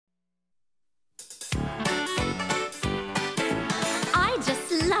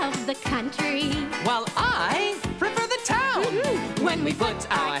love the country, while I prefer the town. When we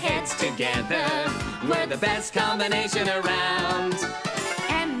put our heads together, we're the best combination around.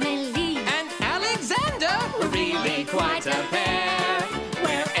 Emily And Alexander, we're really quite a pair.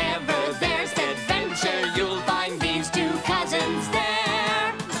 Wherever there's adventure, you'll find these two cousins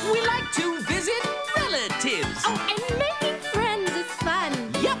there. we like to visit relatives. Oh, and making friends is fun.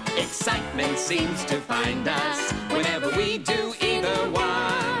 Yep, excitement seems to find us whenever we do either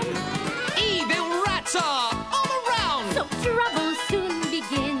one. Evil rats are all around. So trouble soon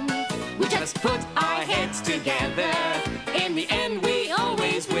begins. We just put our heads together. In the end, we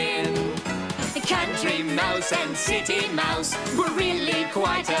always win. Country Mouse and City Mouse, we're really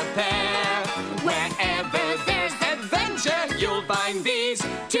quite a pair. Wherever there's adventure, you'll find these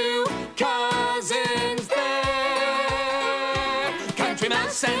two cousins there. Country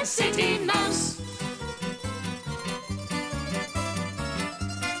Mouse and City Mouse.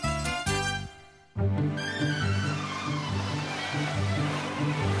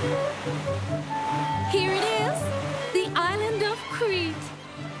 Here it is, the island of Crete.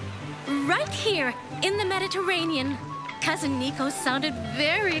 Right here in the Mediterranean. Cousin Nikos sounded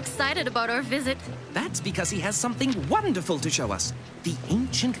very excited about our visit. That's because he has something wonderful to show us. The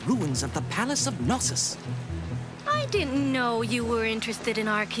ancient ruins of the Palace of Knossos. I didn't know you were interested in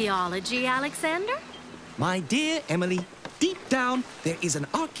archaeology, Alexander. My dear Emily, deep down, there is an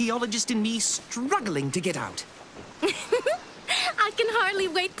archaeologist in me struggling to get out. I can hardly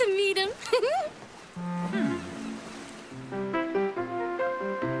wait to meet him.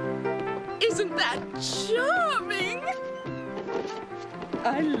 Isn't that charming?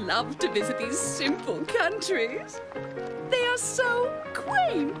 I love to visit these simple countries. They are so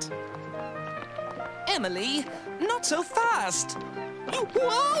quaint. Emily, not so fast.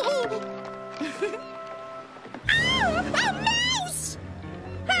 Whoa! A mouse!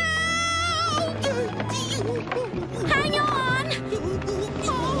 Help! Hang on!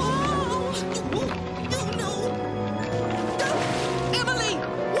 Emily,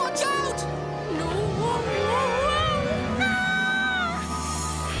 watch out!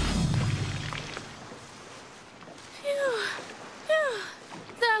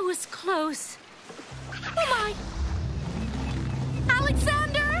 That was close. Oh my!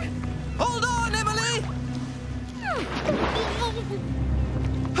 Alexander! Hold on, Emily!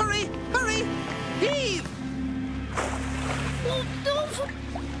 Hurry, hurry! Heave!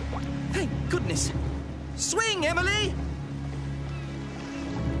 Thank goodness. Swing, Emily!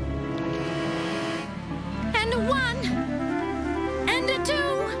 And a one! And a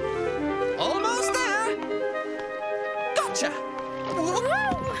two! Almost there! Gotcha! Whoa!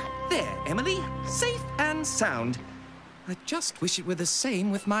 There, Emily. Safe and sound. I just wish it were the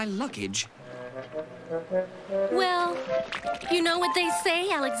same with my luggage. Well, you know what they say,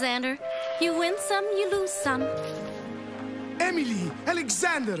 Alexander. You win some, you lose some. Emily,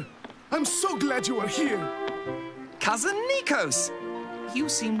 Alexander, I'm so glad you are here. Cousin Nikos! You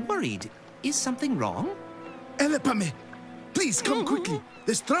seem worried. Is something wrong? Elepame, please come quickly.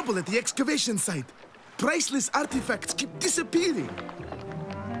 There's trouble at the excavation site. Priceless artifacts keep disappearing.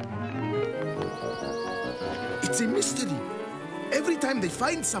 It's a mystery. Every time they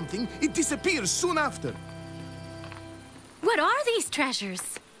find something, it disappears soon after. What are these treasures?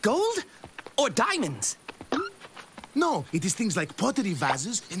 Gold or diamonds? No, it is things like pottery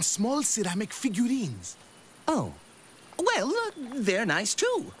vases and small ceramic figurines. Oh. Well, they're nice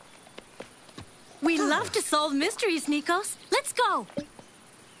too. We love to solve mysteries, Nikos. Let's go.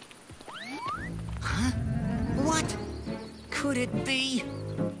 What? Could it be?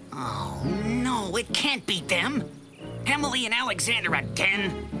 Oh, no, it can't be them. Emily and Alexander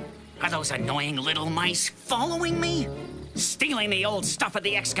again? Are those annoying little mice following me? Stealing the old stuff at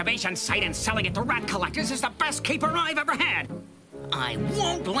the excavation site and selling it to rat collectors is the best caper I've ever had. I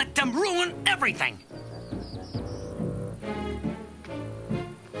won't let them ruin everything.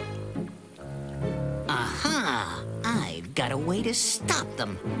 Aha! I've got a way to stop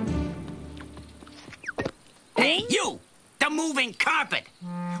them. Hey, you! The moving carpet!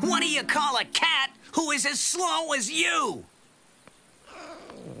 What do you call a cat who is as slow as you?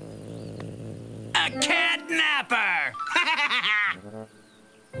 A catnapper!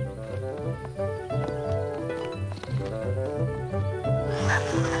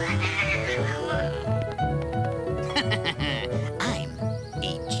 I'm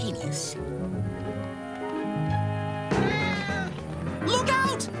a genius. Look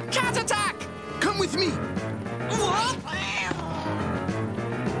out! Cat attack! Come with me. What?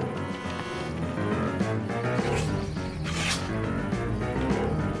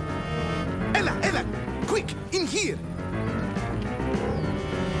 Ella, quick, in here.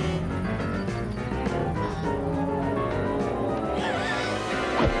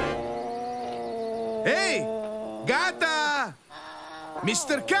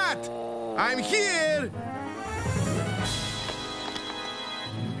 Mr. Cat, I'm here!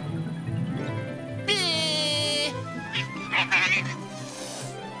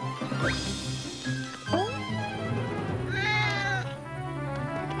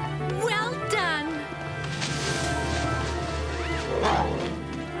 Well done.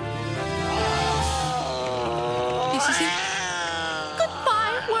 This is it.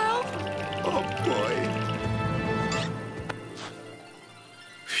 Goodbye, world. Oh, boy.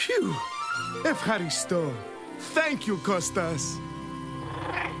 Phew. Evharisto. Thank you, Kostas.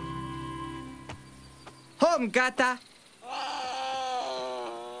 Home, gata.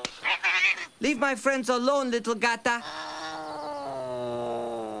 Leave my friends alone, little gata.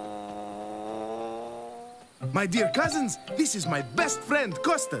 My dear cousins, this is my best friend,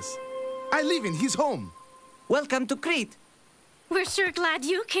 Kostas. I live in his home. Welcome to Crete. We're sure glad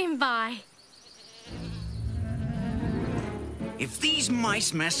you came by. If these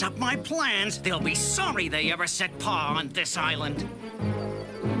mice mess up my plans, they'll be sorry they ever set paw on this island.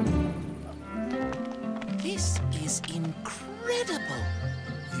 This is incredible.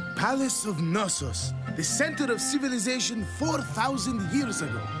 The Palace of Knossos, the center of civilization 4,000 years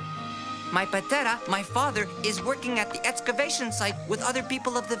ago. My patera, my father, is working at the excavation site with other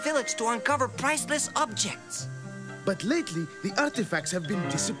people of the village to uncover priceless objects. But lately, the artifacts have been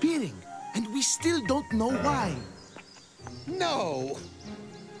disappearing, and we still don't know why. No!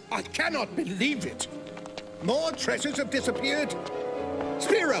 I cannot believe it! More treasures have disappeared?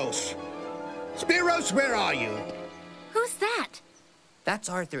 Spiros! Spiros, where are you? Who's that? That's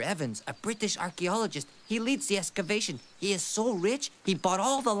Arthur Evans, a British archaeologist. He leads the excavation. He is so rich, he bought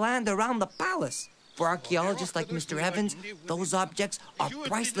all the land around the palace. For archaeologists like Mr. Evans, those objects are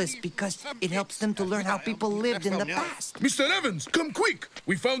priceless because it helps them to learn how people lived in the past. Mr. Evans, come quick!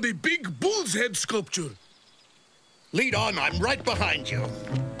 We found a big bull's head sculpture. Lead on, I'm right behind you.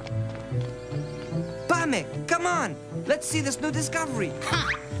 Pame, come on! Let's see this new discovery. Ha!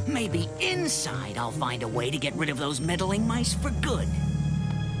 Maybe inside I'll find a way to get rid of those meddling mice for good.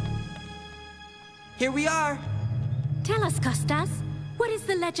 Here we are. Tell us, Kostas, what is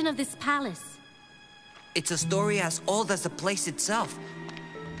the legend of this palace? It's a story as old as the place itself.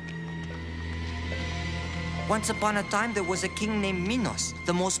 Once upon a time, there was a king named Minos,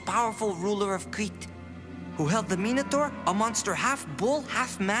 the most powerful ruler of Crete, who held the Minotaur, a monster half bull,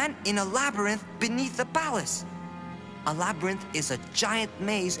 half man, in a labyrinth beneath the palace. A labyrinth is a giant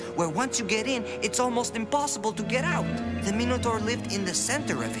maze where once you get in, it's almost impossible to get out. The Minotaur lived in the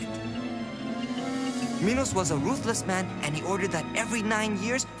center of it. Minos was a ruthless man, and he ordered that every 9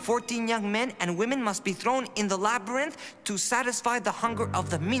 years, 14 young men and women must be thrown in the labyrinth to satisfy the hunger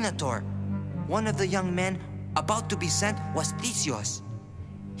of the Minotaur. One of the young men about to be sent was Theseus.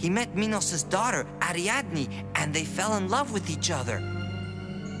 He met Minos' daughter, Ariadne, and they fell in love with each other.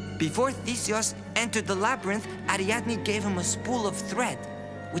 Before Theseus entered the labyrinth, Ariadne gave him a spool of thread,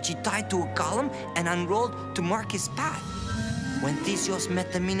 which he tied to a column and unrolled to mark his path. When Theseus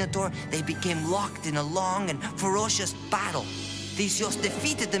met the Minotaur, they became locked in a long and ferocious battle. Theseus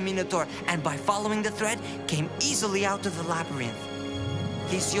defeated the Minotaur, and by following the thread, came easily out of the labyrinth.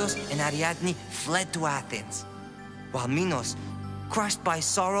 Theseus and Ariadne fled to Athens, while Minos, crushed by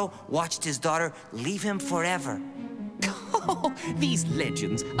sorrow, watched his daughter leave him forever. Oh, these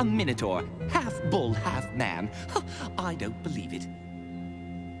legends. A minotaur. Half bull, half man. I don't believe it.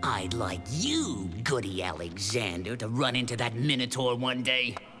 I'd like you, Goody Alexander, to run into that Minotaur one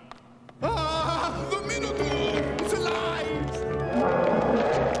day. Ah, the Minotaur! It's alive!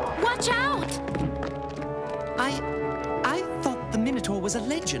 Watch out! I thought the minotaur was a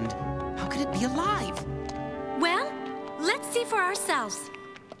legend. How could it be alive? Well, let's see for ourselves.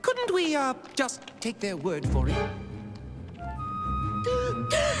 Couldn't we, just take their word for it?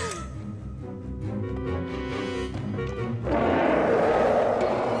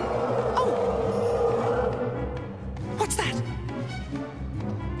 What's that?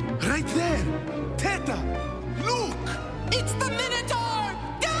 Right there! Teta! Look! It's the Minotaur!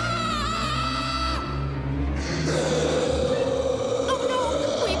 Oh no!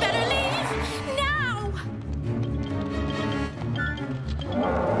 We better leave! Now!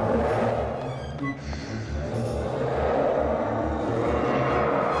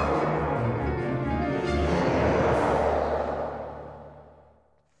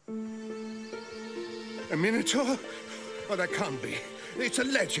 A Minotaur? Oh, that can't be. It's a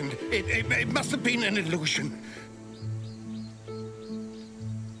legend. It must have been an illusion.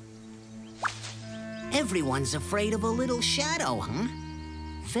 Everyone's afraid of a little shadow, huh?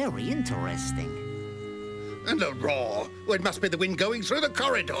 Very interesting. And the roar. Well, it must be the wind going through the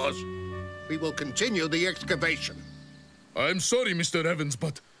corridors. We will continue the excavation. I'm sorry, Mr. Evans,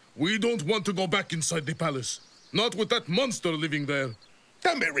 but we don't want to go back inside the palace. Not with that monster living there.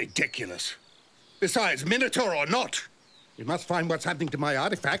 Don't be ridiculous. Besides, Minotaur or not, we must find what's happening to my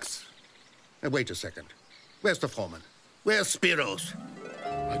artifacts. Wait a second. Where's the foreman? Where's Spiros?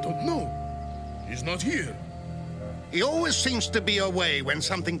 I don't know. He's not here. He always seems to be away when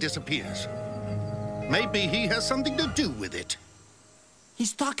something disappears. Maybe he has something to do with it.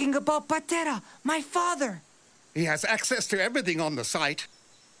 He's talking about Patera, my father. He has access to everything on the site.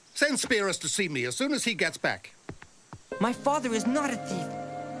 Send Spiros to see me as soon as he gets back. My father is not a thief.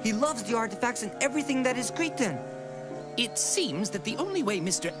 He loves the artifacts and everything that is Cretan. It seems that the only way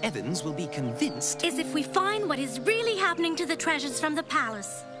Mr. Evans will be convinced is if we find what is really happening to the treasures from the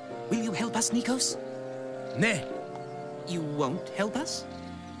palace. Will you help us, Nikos? Ne. You won't help us?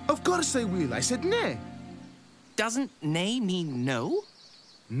 Of course I will. I said ne. Doesn't ne mean no?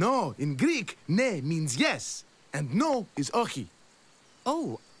 No, in Greek, ne means yes, and no is ochi.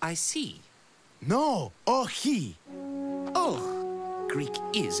 Oh, I see. No, ochi. Oh, Greek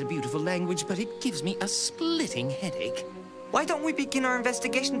is a beautiful language, but it gives me a splitting headache. Why don't we begin our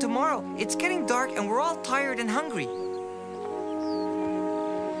investigation tomorrow? It's getting dark and we're all tired and hungry.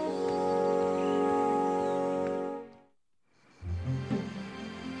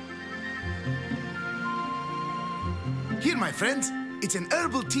 Here, my friends, it's an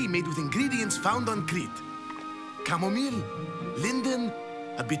herbal tea made with ingredients found on Crete. Chamomile, linden,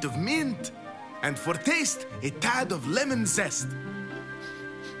 a bit of mint, and for taste, a tad of lemon zest.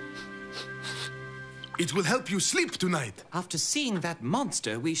 It will help you sleep tonight. After seeing that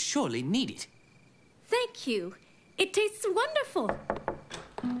monster, we surely need it. Thank you. It tastes wonderful.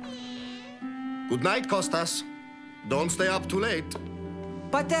 Good night, Kostas. Don't stay up too late.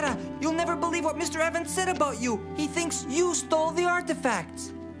 Patera, you'll never believe what Mr. Evans said about you. He thinks you stole the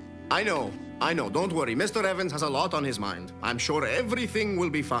artifacts. I know. Don't worry. Mr. Evans has a lot on his mind. I'm sure everything will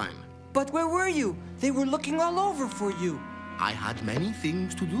be fine. But where were you? They were looking all over for you. I had many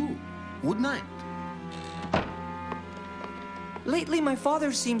things to do. Good night. Lately, my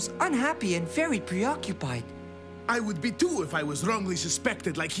father seems unhappy and very preoccupied. I would be too if I was wrongly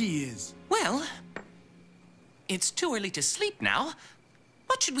suspected like he is. Well, it's too early to sleep now.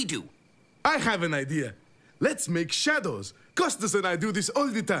 What should we do? I have an idea. Let's make shadows. Kostas and I do this all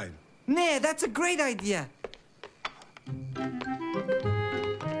the time. Nah, that's a great idea.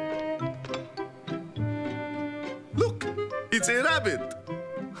 Look, it's a rabbit.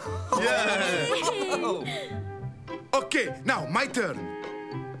 Yeah. Okay, now my turn.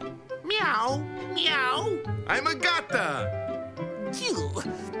 Meow, meow. I'm a gata. Phew,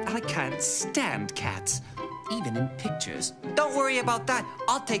 I can't stand cats, even in pictures. Don't worry about that.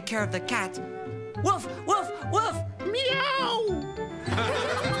 I'll take care of the cat. Woof, woof, woof. Meow.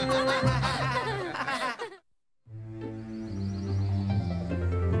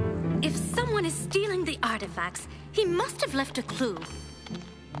 If someone is stealing the artifacts, he must have left a clue.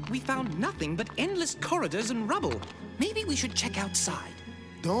 We found nothing but endless corridors and rubble. Maybe we should check outside.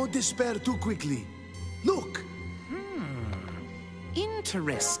 Don't despair too quickly. Look.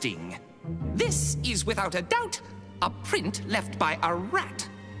 Interesting. This is without a doubt a print left by a rat.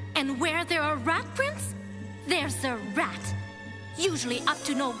 And where there are rat prints, there's a rat. Usually up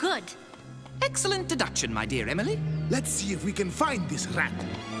to no good. Excellent deduction, my dear Emily. Let's see if we can find this rat.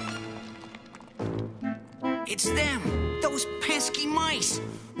 It's them, those pesky mice.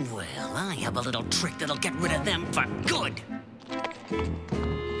 Well, I have a little trick that'll get rid of them for good.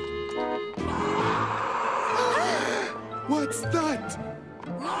 What's that?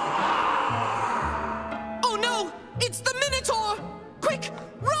 Oh no! It's the Minotaur! Quick,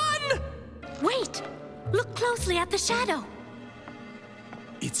 run! Wait! Look closely at the shadow.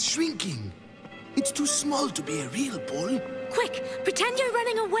 It's shrinking. It's too small to be a real bull. Quick, pretend you're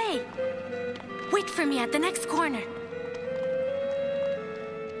running away. Wait for me at the next corner.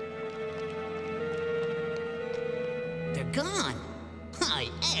 They're gone. I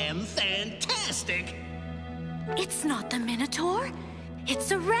am fantastic. It's not the Minotaur.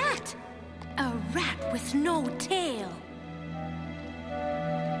 It's a rat. A rat with no tail.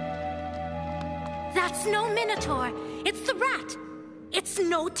 That's no Minotaur. It's the rat. It's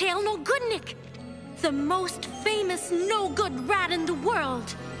No Tail, No Good Nick. The most famous no-good rat in the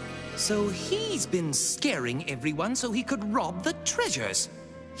world. So he's been scaring everyone so he could rob the treasures.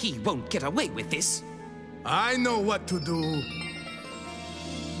 He won't get away with this. I know what to do.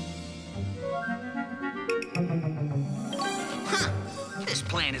 Huh. This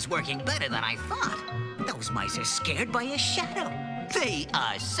plan is working better than I thought. Those mice are scared by a shadow. They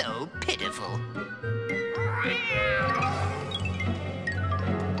are so pitiful.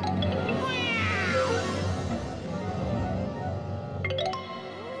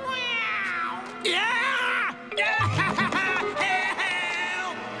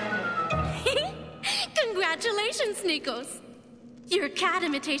 Congratulations, Nikos. Your cat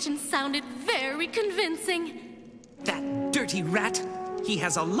imitation sounded very convincing. That dirty rat. He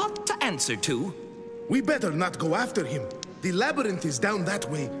has a lot to answer to. We better not go after him. The labyrinth is down that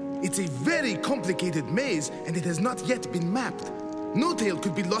way. It's a very complicated maze, and it has not yet been mapped. No-Tail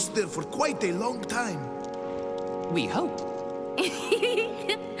could be lost there for quite a long time. We hope.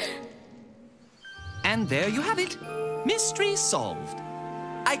 And there you have it. Mystery solved.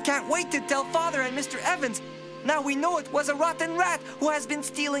 I can't wait to tell Father and Mr. Evans. Now we know it was a rotten rat who has been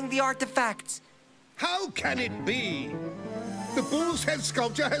stealing the artifacts. How can it be? The bull's head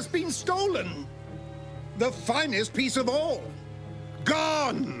sculpture has been stolen. The finest piece of all.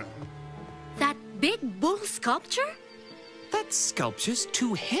 Gone! That big bull sculpture? That sculpture's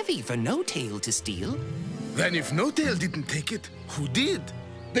too heavy for No-Tail to steal. Then if No-Tail didn't take it, who did?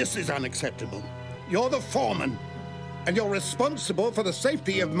 This is unacceptable. You're the foreman, and you're responsible for the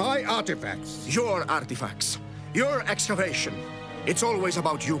safety of my artifacts. Your artifacts. Your excavation. It's always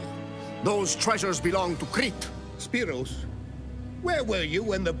about you. Those treasures belong to Crete. Spiros, where were you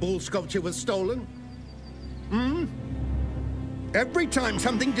when the bull sculpture was stolen? Every time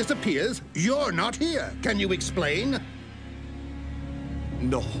something disappears, you're not here. Can you explain?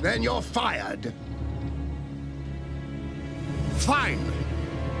 No. Then you're fired. Fine.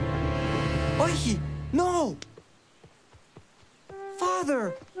 Oihi, no!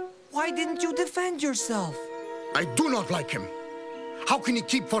 Father, why didn't you defend yourself? I do not like him. How can he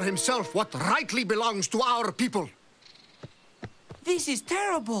keep for himself what rightly belongs to our people? This is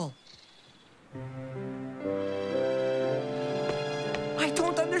terrible. I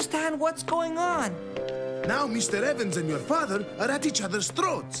don't understand what's going on. Now Mr. Evans and your father are at each other's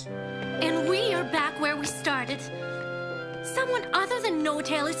throats. And we are back where we started. Someone other than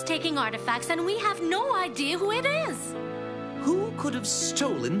No-Tail is taking artifacts, and we have no idea who it is. Who could have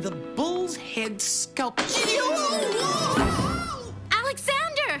stolen the bull's head sculpture?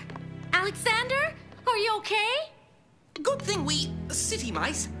 Alexander! Alexander, are you okay? Good thing we city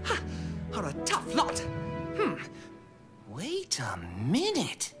mice are a tough lot. Wait a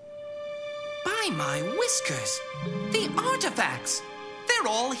minute. By my whiskers, the artifacts, they're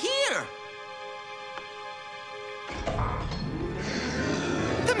all here.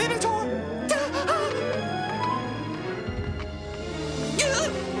 The Minotaur!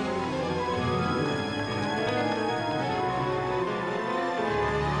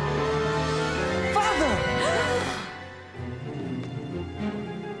 Father!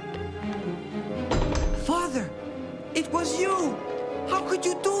 Father, it was you! How could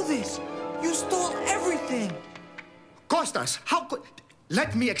you do this? You stole everything! Costas, how could...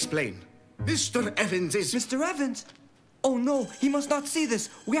 Let me explain. Mr. Evans is... Mr. Evans? Oh no, he must not see this.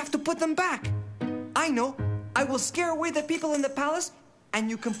 We have to put them back. I know. I will scare away the people in the palace, and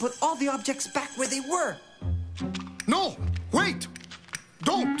you can put all the objects back where they were. No! Wait!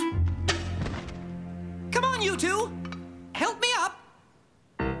 Don't! Come on, you two. Help me up.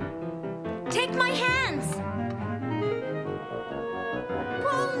 Take my hands.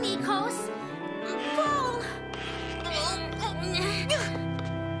 Pull, Nikos. Pull.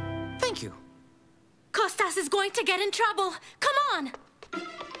 Thank you. Kostas is going to get in trouble. Come on.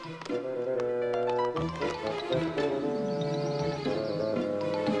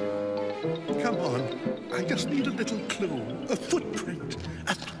 Come on. I just need a little clue. A footprint.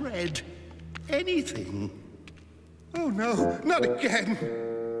 A thread. Anything. Oh, no. Not again.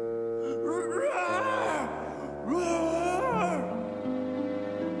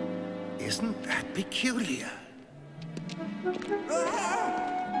 Isn't that peculiar? Aha!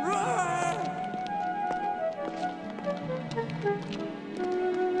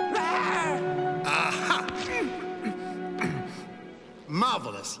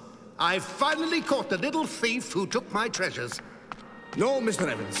 Marvelous. I finally caught the little thief who took my treasures. No, Mr.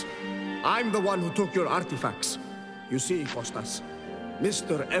 Evans. I'm the one who took your artifacts. You see, Costas,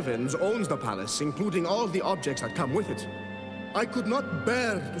 Mr. Evans owns the palace, including all the objects that come with it. I could not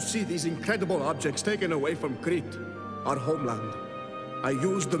bear to see these incredible objects taken away from Crete, our homeland. I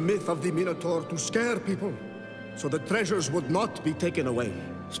used the myth of the Minotaur to scare people, so the treasures would not be taken away.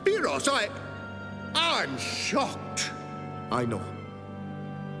 Spiros, I'm shocked. I know.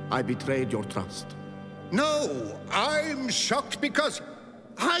 I betrayed your trust. No, I'm shocked because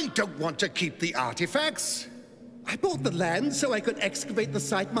I don't want to keep the artifacts. I bought the land so I could excavate the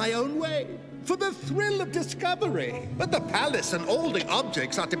site my own way, for the thrill of discovery. But the palace and all the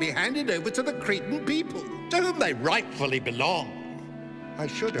objects are to be handed over to the Cretan people, to whom they rightfully belong. I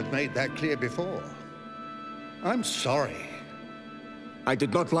should have made that clear before. I'm sorry. I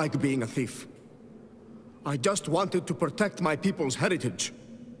did not like being a thief. I just wanted to protect my people's heritage.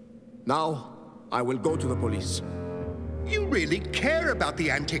 Now, I will go to the police. You really care about the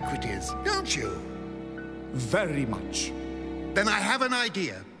antiquities, don't you? Very much. Then I have an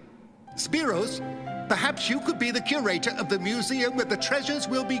idea. Spiros, perhaps you could be the curator of the museum where the treasures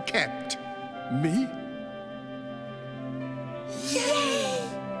will be kept. Me? Yay!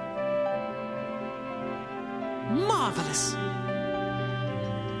 Marvelous.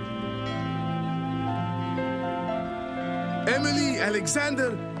 Emily,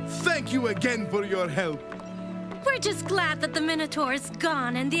 Alexander, thank you again for your help. We're just glad that the Minotaur is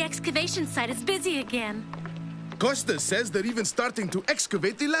gone and the excavation site is busy again. Costa says they're even starting to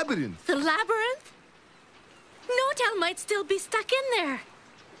excavate the labyrinth. The labyrinth? Notel might still be stuck in there.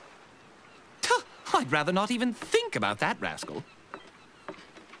 I'd rather not even think about that rascal.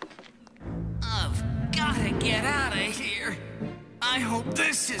 I've gotta get out of here. I hope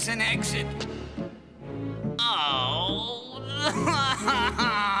this is an exit. Oh.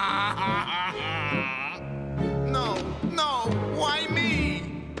 No, why me?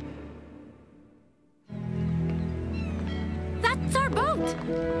 That's our boat.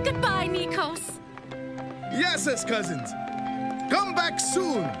 Goodbye, Nikos. Yes, cousins. Come back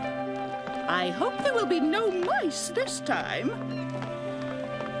soon. I hope there will be no mice this time.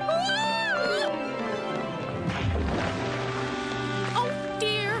 Oh,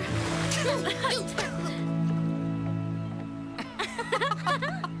 dear.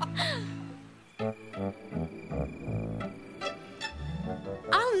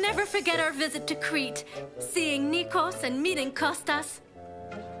 I'll never forget our visit to Crete, seeing Nikos and meeting Kostas.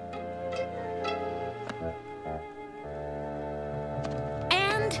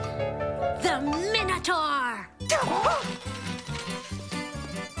 And the Minotaur!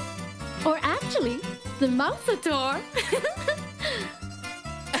 Or actually, the Mouse-o-taur.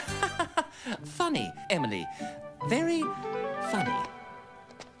 Funny, Emily. Very funny.